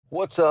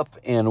What's up,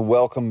 and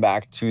welcome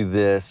back to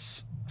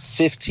this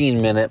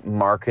 15-minute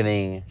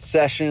marketing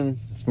session,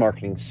 this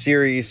marketing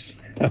series,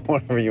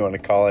 whatever you want to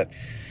call it.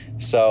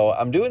 So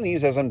I'm doing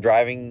these as I'm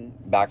driving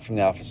back from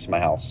the office to my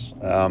house.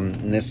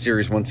 In this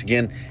series, once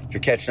again, if you're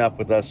catching up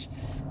with us,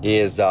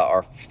 is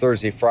our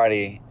Thursday,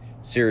 Friday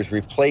series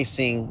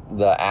replacing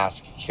the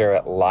Ask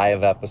Carrot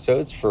live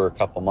episodes for a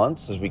couple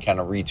months as we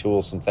kind of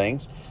retool some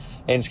things.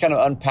 And it's kind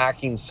of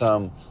unpacking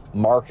some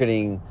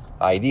marketing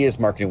ideas,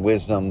 marketing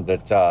wisdom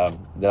that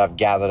I've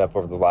gathered up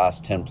over the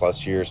last 10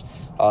 plus years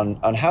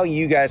on how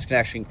you guys can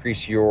actually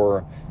increase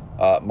your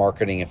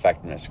marketing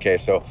effectiveness. Okay,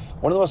 so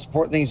one of the most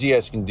important things you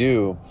guys can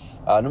do,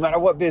 no matter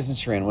what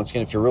business you're in, once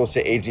again, if you're a real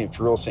estate agent, if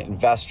you're a real estate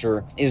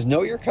investor, is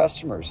know your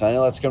customers. I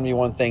know that's going to be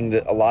one thing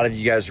that a lot of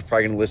you guys are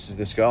probably going to listen to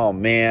this go, oh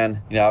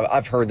man,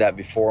 I've heard that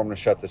before, I'm going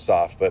to shut this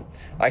off. But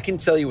I can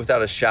tell you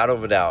without a shadow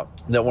of a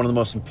doubt that one of the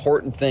most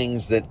important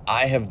things that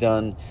I have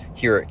done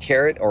here at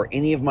Carrot or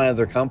any of my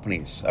other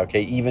companies,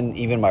 okay,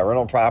 even my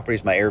rental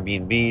properties, my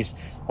Airbnbs,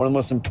 one of the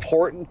most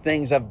important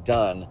things I've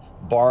done,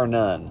 bar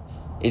none,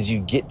 is you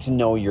get to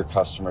know your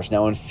customers.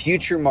 Now, in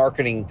future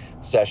marketing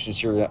sessions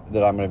here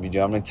that I'm going to be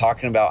doing, I'm going to be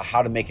talking about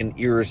how to make an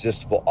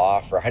irresistible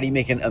offer. How do you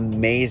make an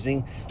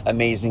amazing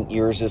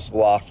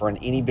irresistible offer in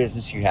any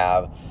business you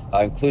have,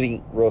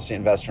 including real estate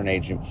investor and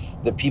agent,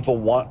 that people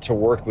want to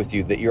work with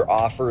you, that your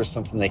offer is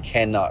something they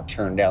cannot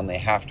turn down. They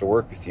have to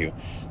work with you.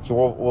 So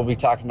we'll be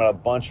talking about a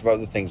bunch of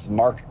other things,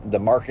 the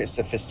market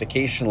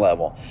sophistication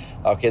level.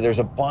 Okay, there's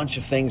a bunch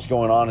of things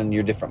going on in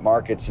your different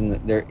markets,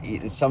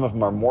 and some of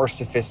them are more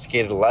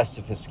sophisticated, less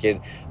sophisticated.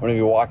 I'm going to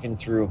be walking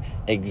through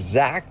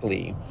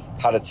exactly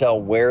how to tell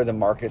where the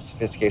market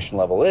sophistication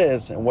level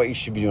is and what you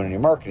should be doing in your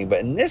marketing.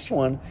 But in this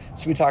one,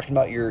 so we're talking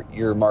about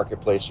your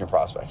marketplace and your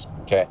prospects.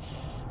 Okay,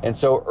 and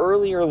so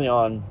early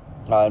on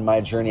in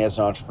my journey as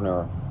an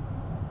entrepreneur,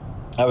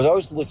 I was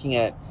always looking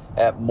at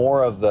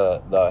more of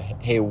the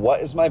hey,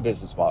 what is my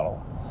business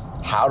model?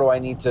 How do I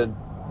need to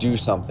do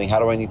something? How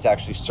do I need to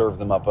actually serve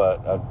them up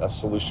a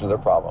solution to their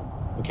problem?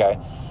 Okay.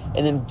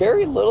 And then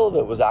very little of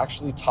it was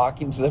actually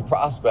talking to the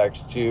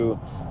prospects to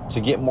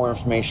get more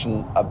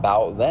information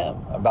about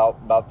them,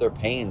 about their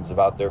pains,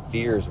 about their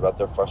fears, about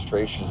their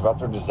frustrations, about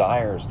their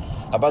desires,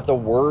 about the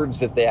words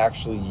that they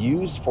actually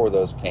use for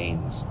those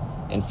pains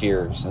and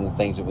fears and the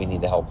things that we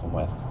need to help them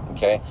with.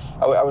 Okay.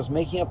 I was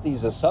making up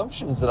these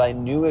assumptions that I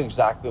knew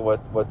exactly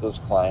what those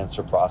clients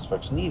or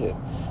prospects needed.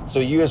 So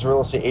you as a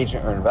real estate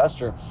agent or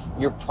investor,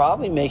 you're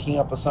probably making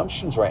up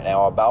assumptions right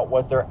now about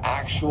what their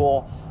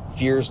actual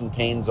fears and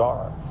pains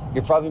are.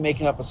 You're probably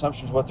making up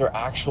assumptions what their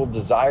actual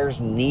desires,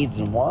 needs,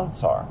 and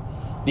wants are,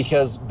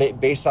 because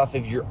based off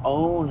of your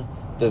own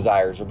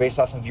desires or based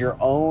off of your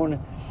own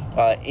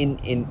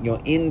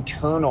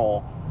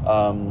internal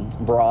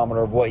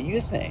barometer of what you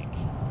think.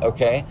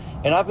 Okay,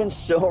 and I've been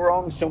so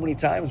wrong so many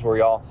times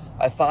where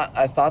I thought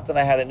that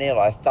I had it nailed.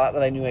 I thought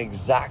that I knew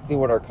exactly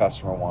what our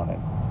customer wanted.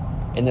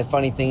 And the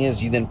funny thing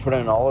is, you then put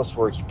in all this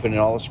work, you put in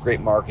all this great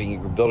marketing, you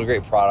build a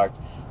great product,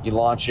 you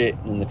launch it,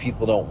 and the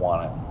people don't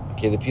want it.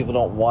 Okay, the people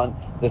don't want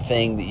the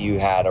thing that you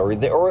had, or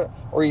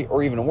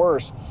even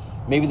worse,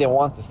 maybe they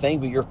want the thing,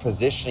 but your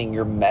positioning,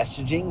 your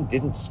messaging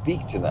didn't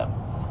speak to them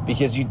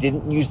because you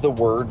didn't use the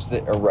words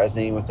that are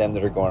resonating with them,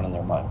 that are going in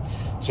their mind.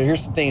 So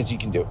here's some things you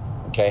can do.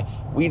 Okay,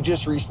 we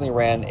just recently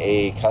ran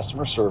a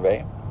customer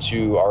survey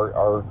to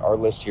our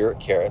list here at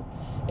Carrot,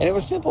 and it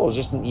was simple. It was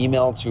just an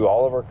email to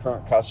all of our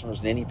current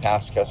customers and any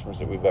past customers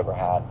that we've ever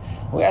had.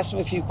 And we asked them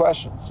a few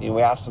questions.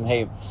 We asked them,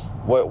 hey,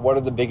 what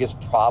are the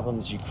biggest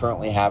problems you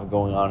currently have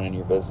going on in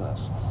your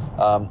business?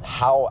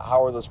 How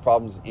are those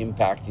problems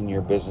impacting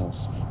your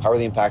business? How are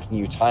they impacting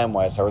you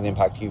time-wise? How are they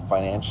impacting you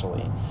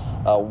financially?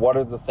 What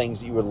are the things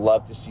that you would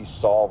love to see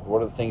solved?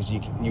 What are the things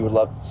you would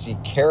love to see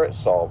Carrot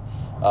solve?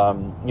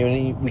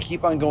 We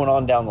keep on going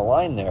on down the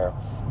line there.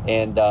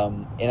 And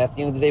at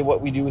the end of the day, what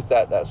we do with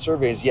that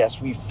survey is,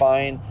 yes, we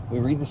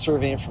read the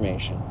survey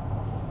information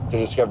to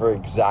discover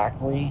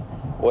exactly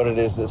what it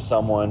is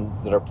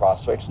that our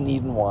prospects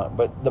need and want.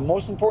 But the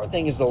most important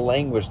thing is the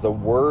language, the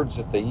words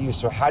that they use.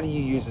 So how do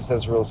you use this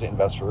as a real estate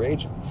investor or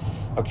agent?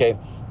 Okay,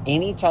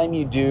 anytime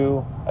you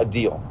do a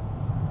deal,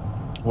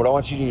 what I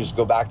want you to do is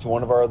go back to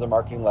one of our other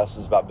marketing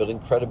lessons about building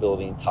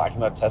credibility and talking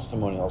about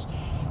testimonials.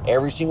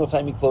 Every single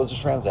time you close a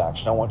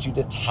transaction, I want you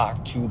to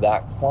talk to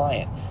that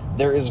client.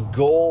 There is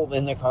gold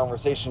in the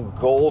conversation,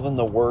 gold in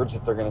the words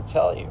that they're going to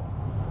tell you.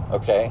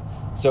 Okay,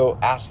 so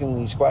asking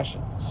these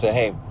questions. Say,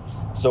 hey,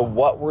 so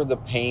what were the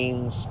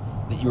pains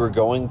that you were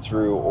going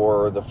through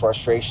or the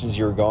frustrations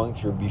you were going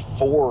through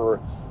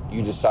before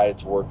you decided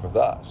to work with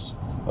us?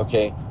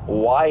 Okay,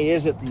 why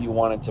is it that you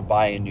wanted to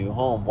buy a new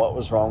home? What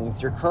was wrong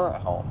with your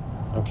current home?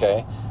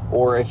 Okay,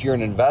 or if you're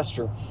an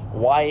investor,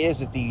 why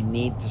is it that you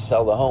need to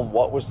sell the home?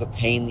 What was the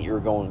pain that you were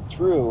going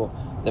through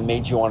that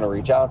made you want to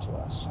reach out to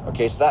us?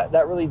 Okay, so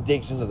that really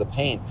digs into the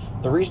pain.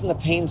 The reason the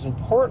pain's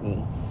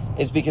important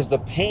is because the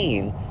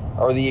pain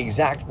are the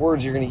exact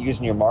words you're going to use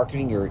in your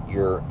marketing, your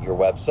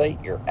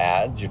website, your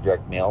ads, your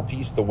direct mail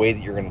piece, the way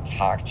that you're going to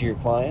talk to your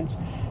clients.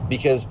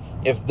 Because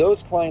if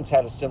those clients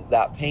had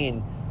that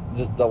pain,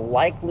 the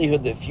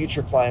likelihood that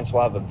future clients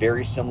will have a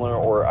very similar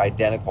or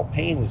identical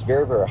pain is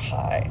very, very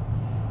high.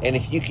 And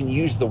if you can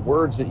use the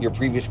words that your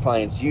previous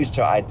clients used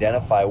to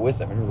identify with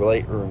them and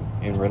relate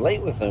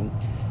with them,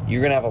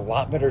 you're going to have a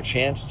lot better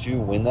chance to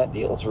win that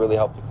deal, to really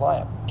help the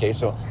client. Okay,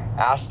 so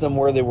ask them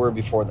where they were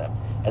before them.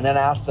 And then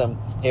ask them,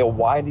 hey,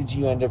 why did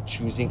you end up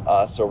choosing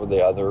us over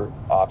the other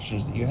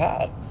options that you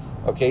had?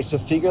 Okay, so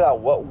figure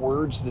out what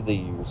words did they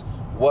use?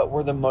 What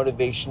were the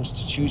motivations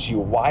to choose you?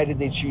 Why did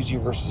they choose you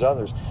versus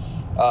others?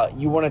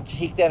 You want to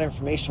take that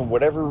information,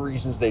 whatever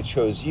reasons they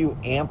chose you,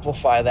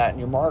 amplify that in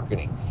your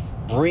marketing.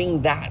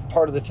 Bring that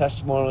part of the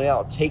testimonial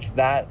out. Take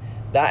that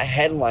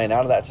headline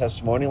out of that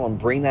testimonial and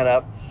bring that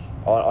up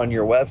on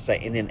your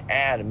website in an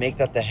ad and make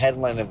that the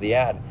headline of the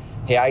ad.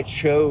 Hey, I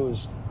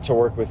chose to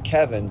work with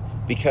Kevin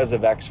because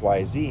of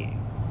XYZ.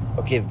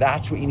 Okay,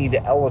 that's what you need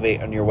to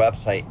elevate on your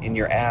website, in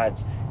your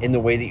ads, in the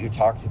way that you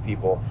talk to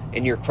people,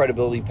 in your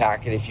credibility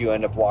packet if you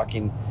end up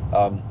walking,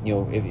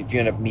 if you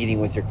end up meeting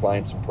with your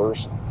clients in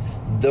person.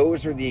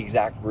 Those are the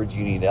exact words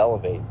you need to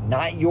elevate,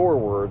 not your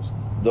words,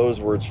 those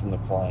words from the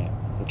client.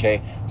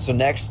 Okay, so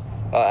next,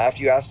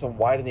 after you ask them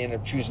why do they end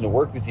up choosing to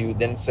work with you,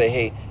 then say,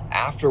 hey,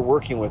 after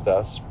working with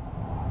us,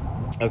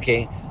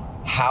 okay,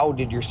 how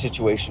did your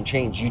situation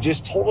change? You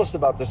just told us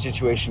about the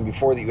situation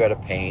before that you had a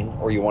pain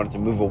or you wanted to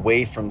move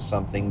away from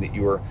something that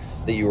you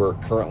were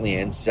currently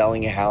in,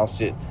 selling a house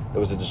that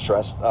was a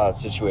distressed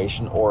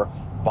situation, or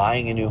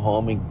buying a new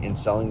home and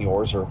selling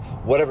yours, or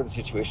whatever the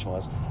situation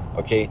was.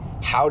 Okay,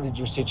 how did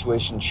your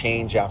situation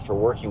change after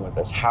working with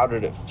us? How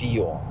did it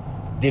feel?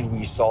 Did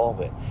we solve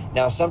it?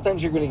 Now,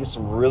 sometimes you're going to get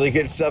some really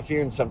good stuff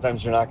here, and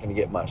sometimes you're not going to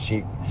get much. So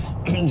you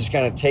just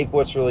kind of take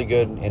what's really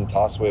good and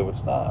toss away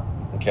what's not.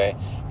 Okay,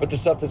 but the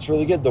stuff that's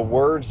really good, the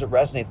words that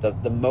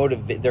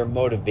resonate, their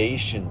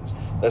motivations,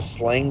 the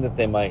slang that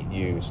they might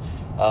use,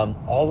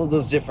 all of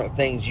those different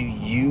things, you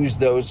use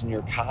those in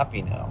your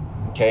copy now.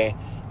 Okay,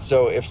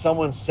 so if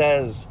someone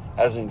says,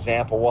 as an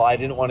example, well, I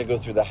didn't want to go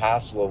through the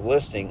hassle of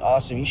listing,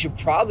 awesome. You should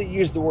probably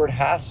use the word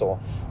hassle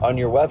on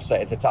your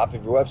website, at the top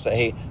of your website.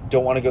 Hey,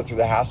 don't want to go through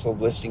the hassle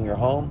of listing your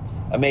home?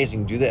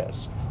 Amazing, do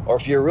this. Or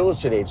if you're a real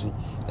estate agent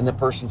and the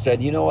person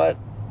said, you know what?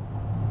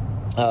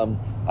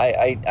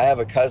 I have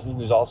a cousin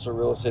who's also a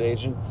real estate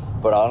agent,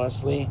 but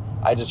honestly,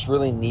 I just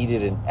really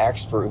needed an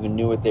expert who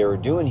knew what they were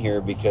doing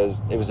here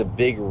because it was a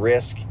big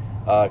risk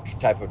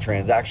type of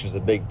transaction, it's a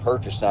big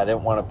purchase, and I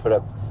didn't want to put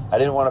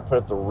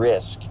up the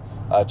risk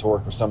to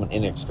work with someone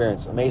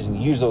inexperienced.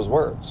 Amazing, use those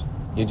words.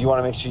 You want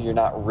to make sure you're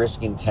not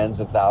risking tens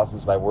of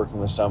thousands by working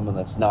with someone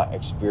that's not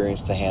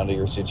experienced to handle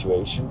your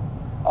situation.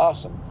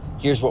 Awesome.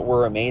 Here's what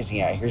we're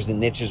amazing at. Here's the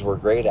niches we're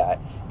great at.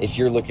 If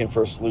you're looking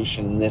for a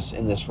solution in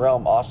this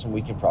realm, awesome,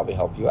 we can probably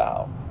help you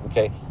out.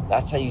 Okay,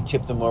 that's how you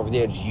tip them over the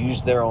edge.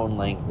 Use their own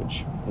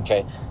language.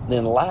 Okay, and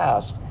then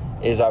last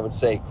is, I would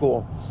say,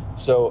 cool.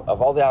 So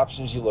of all the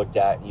options you looked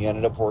at, and you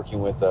ended up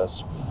working with us,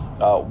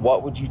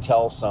 what would you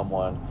tell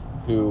someone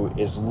who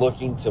is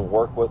looking to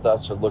work with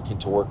us or looking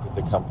to work with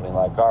a company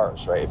like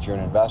ours, right? If you're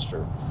an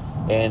investor,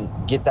 and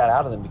get that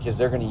out of them, because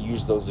they're going to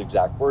use those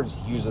exact words.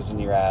 Use those in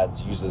your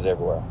ads, use those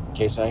everywhere.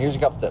 Okay, so now here's a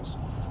couple tips.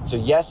 So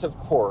yes, of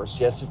course,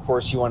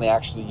 you want to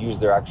actually use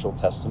their actual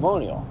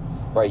testimonial,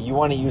 right? You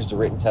want to use the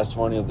written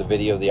testimonial, the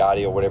video, the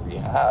audio, whatever you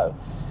have.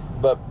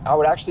 But I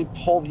would actually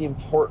pull the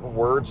important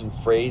words and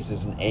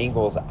phrases and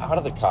angles out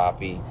of the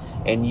copy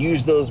and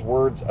use those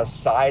words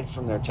aside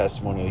from their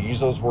testimonial. Use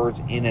those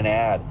words in an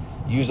ad.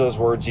 Use those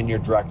words in your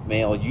direct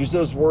mail. Use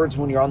those words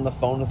when you're on the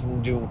phone with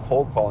them doing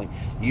cold calling.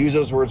 Use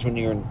those words when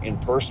you're in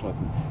person with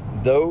them.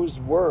 Those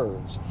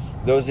words,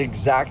 those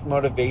exact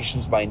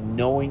motivations, by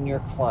knowing your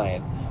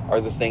client,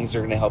 are the things that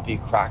are going to help you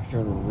crack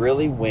through and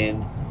really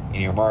win in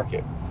your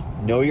market.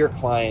 Know your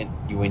client,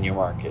 you win your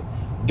market.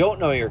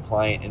 Don't know your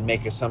client and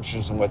make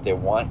assumptions on what they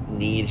want,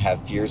 need,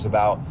 have fears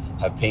about,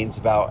 have pains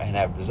about, and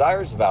have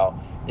desires about,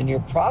 then you're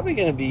probably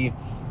going to be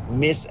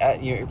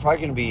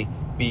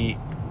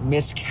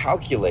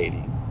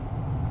miscalculating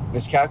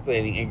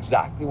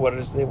exactly what it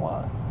is they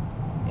want,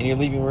 and you're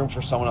leaving room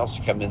for someone else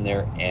to come in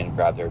there and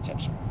grab their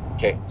attention.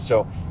 Okay,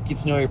 so get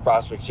to know your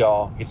prospects,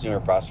 y'all. Get to know your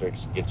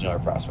prospects. Get to know your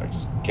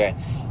prospects. Okay,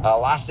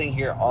 last thing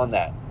here on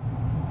that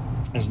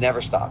is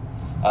never stop.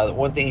 The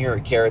one thing here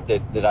at Carrot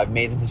that I've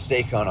made a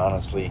mistake on,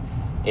 honestly,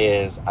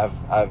 is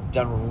I've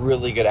done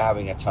really good at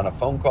having a ton of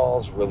phone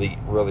calls, really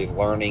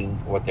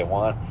learning what they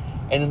want.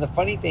 And then the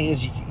funny thing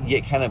is, you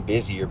get kind of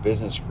busy. Your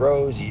business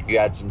grows. You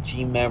add some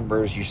team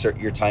members.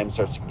 Your time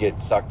starts to get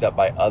sucked up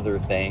by other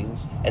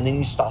things, and then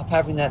you stop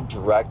having that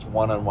direct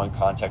one-on-one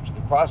contact with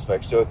your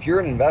prospects. So if you're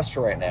an investor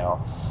right now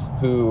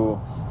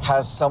who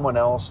has someone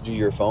else do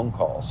your phone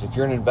calls, if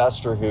you're an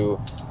investor who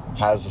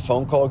has a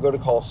phone call go to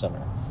call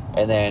center,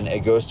 and then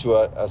it goes to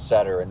a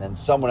setter, and then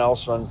someone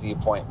else runs the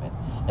appointment,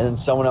 and then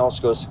someone else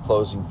goes to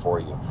closing for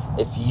you.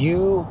 If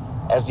you,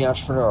 as the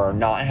entrepreneur, are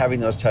not having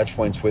those touch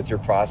points with your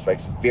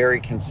prospects very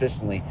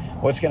consistently,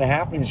 what's going to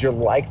happen is you're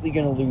likely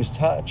going to lose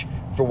touch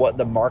for what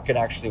the market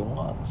actually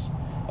wants.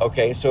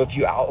 Okay, so if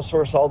you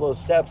outsource all those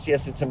steps,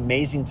 yes, it's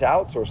amazing to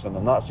outsource them.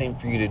 I'm not saying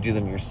for you to do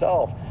them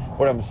yourself.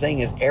 What I'm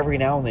saying is every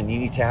now and then you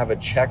need to have a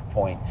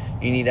checkpoint.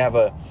 You need to have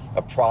a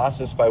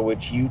process by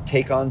which you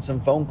take on some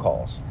phone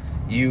calls.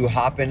 You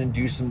hop in and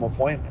do some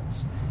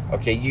appointments.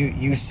 Okay,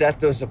 you set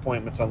those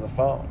appointments on the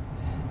phone.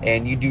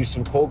 And you do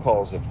some cold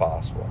calls if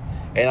possible.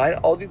 And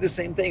I'll do the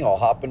same thing. I'll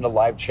hop into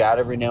live chat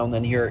every now and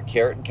then here at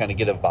Carrot and kind of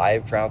get a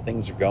vibe for how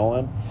things are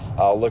going.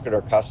 I'll look at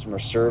our customer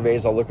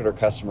surveys. I'll look at our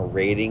customer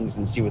ratings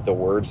and see what the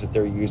words that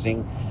they're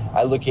using.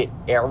 I look at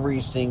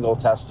every single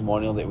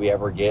testimonial that we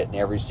ever get and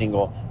every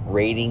single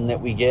rating that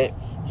we get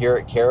here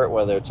at Carrot,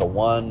 whether it's a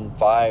 1,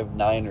 5,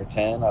 9, or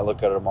 10. I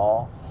look at them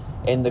all.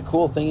 And the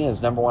cool thing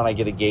is, number one, I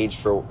get a gauge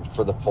for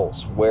the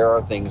pulse. Where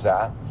are things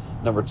at?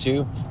 Number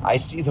two, I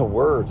see the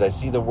words. I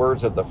see the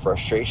words of the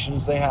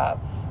frustrations they have,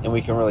 and we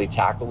can really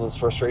tackle those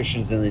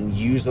frustrations and then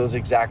use those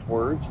exact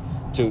words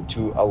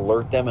to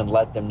alert them and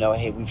let them know,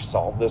 hey, we've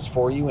solved this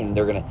for you, and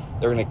they're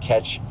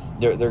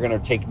gonna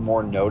take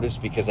more notice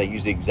because I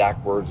use the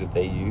exact words that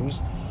they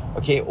use.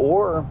 Okay,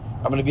 or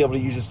I'm gonna be able to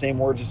use the same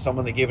words as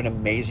someone that gave an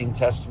amazing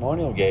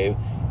testimonial gave,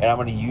 and I'm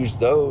gonna use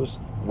those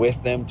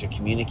with them to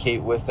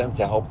communicate with them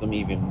to help them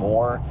even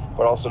more,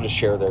 but also to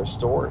share their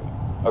story.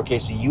 Okay,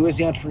 so you as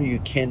the entrepreneur, you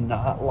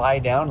cannot lie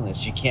down in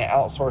this. You can't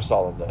outsource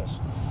all of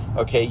this.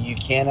 Okay, you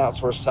can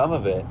outsource some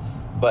of it,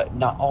 but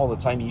not all the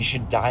time. You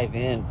should dive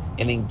in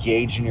and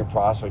engage in your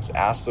prospects,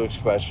 ask those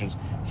questions,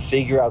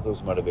 figure out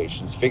those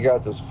motivations, figure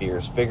out those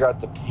fears, figure out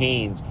the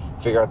pains,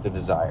 figure out the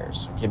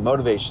desires. Okay,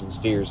 motivations,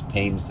 fears,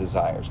 pains,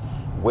 desires.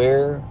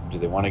 Where do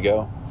they want to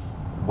go?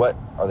 What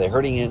are they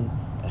hurting in?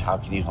 And how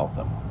can you help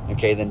them?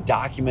 Okay, then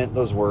document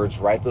those words,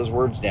 write those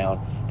words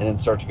down, and then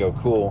start to go,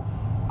 cool,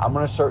 I'm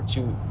going to start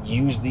to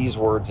use these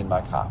words in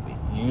my copy,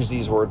 use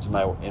these words in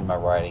my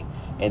writing,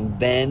 and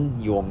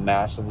then you will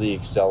massively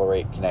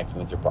accelerate connecting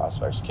with your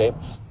prospects, okay?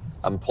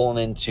 I'm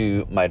pulling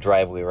into my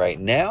driveway right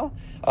now.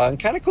 And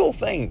kind of cool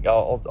thing,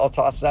 I'll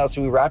toss it out.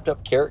 So we wrapped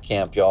up Carrot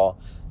Camp, y'all,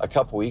 a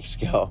couple weeks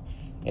ago,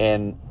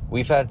 and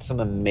we've had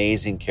some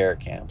amazing Carrot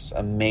Camps,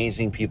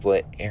 amazing people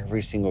at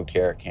every single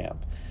Carrot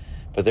Camp.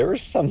 But there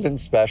was something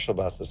special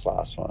about this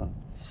last one.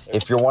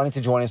 If you're wanting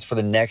to join us for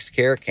the next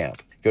Carrot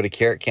Camp, go to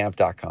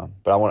carrotcamp.com.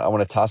 But I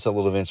want to toss a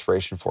little of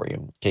inspiration for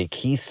you. Okay,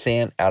 Keith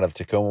Sant out of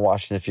Tacoma,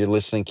 Washington. If you're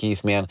listening,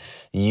 Keith, man,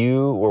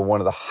 you were one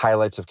of the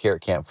highlights of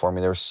Carrot Camp for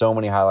me. There were so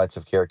many highlights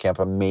of Carrot Camp,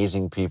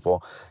 amazing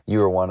people. You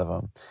were one of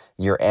them.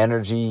 Your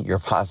energy, your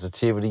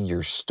positivity,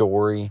 your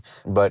story.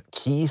 But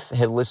Keith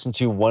had listened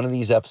to one of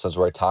these episodes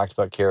where I talked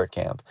about Carrot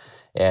Camp.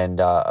 And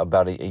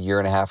about a year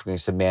and a half ago, he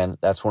said, man,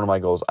 that's one of my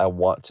goals. I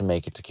want to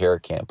make it to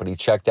Carrot Camp. But he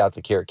checked out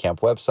the Carrot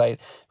Camp website,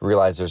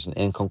 realized there's an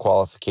income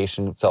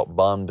qualification, felt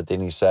bummed. But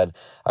then he said,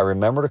 I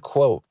remembered a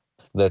quote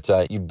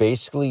that you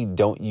basically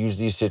don't use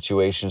these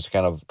situations to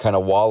kind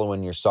of wallow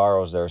in your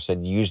sorrows there.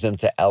 Said, use them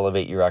to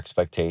elevate your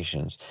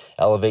expectations,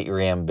 elevate your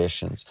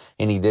ambitions.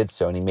 And he did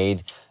so. And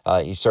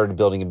he started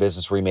building a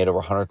business where he made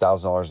over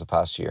 $100,000 the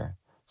past year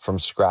from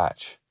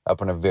scratch, up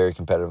in a very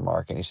competitive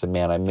market. And he said,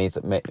 man, I meet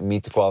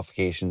the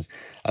qualifications.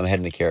 I'm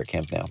heading to Carrot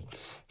Camp now.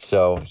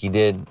 So he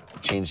did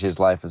change his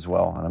life as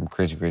well. And I'm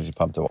crazy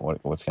pumped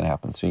about what's going to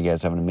happen. So you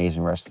guys have an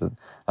amazing rest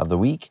of the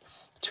week.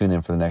 Tune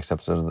in for the next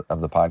episode of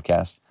the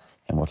podcast,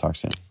 and we'll talk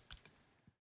soon.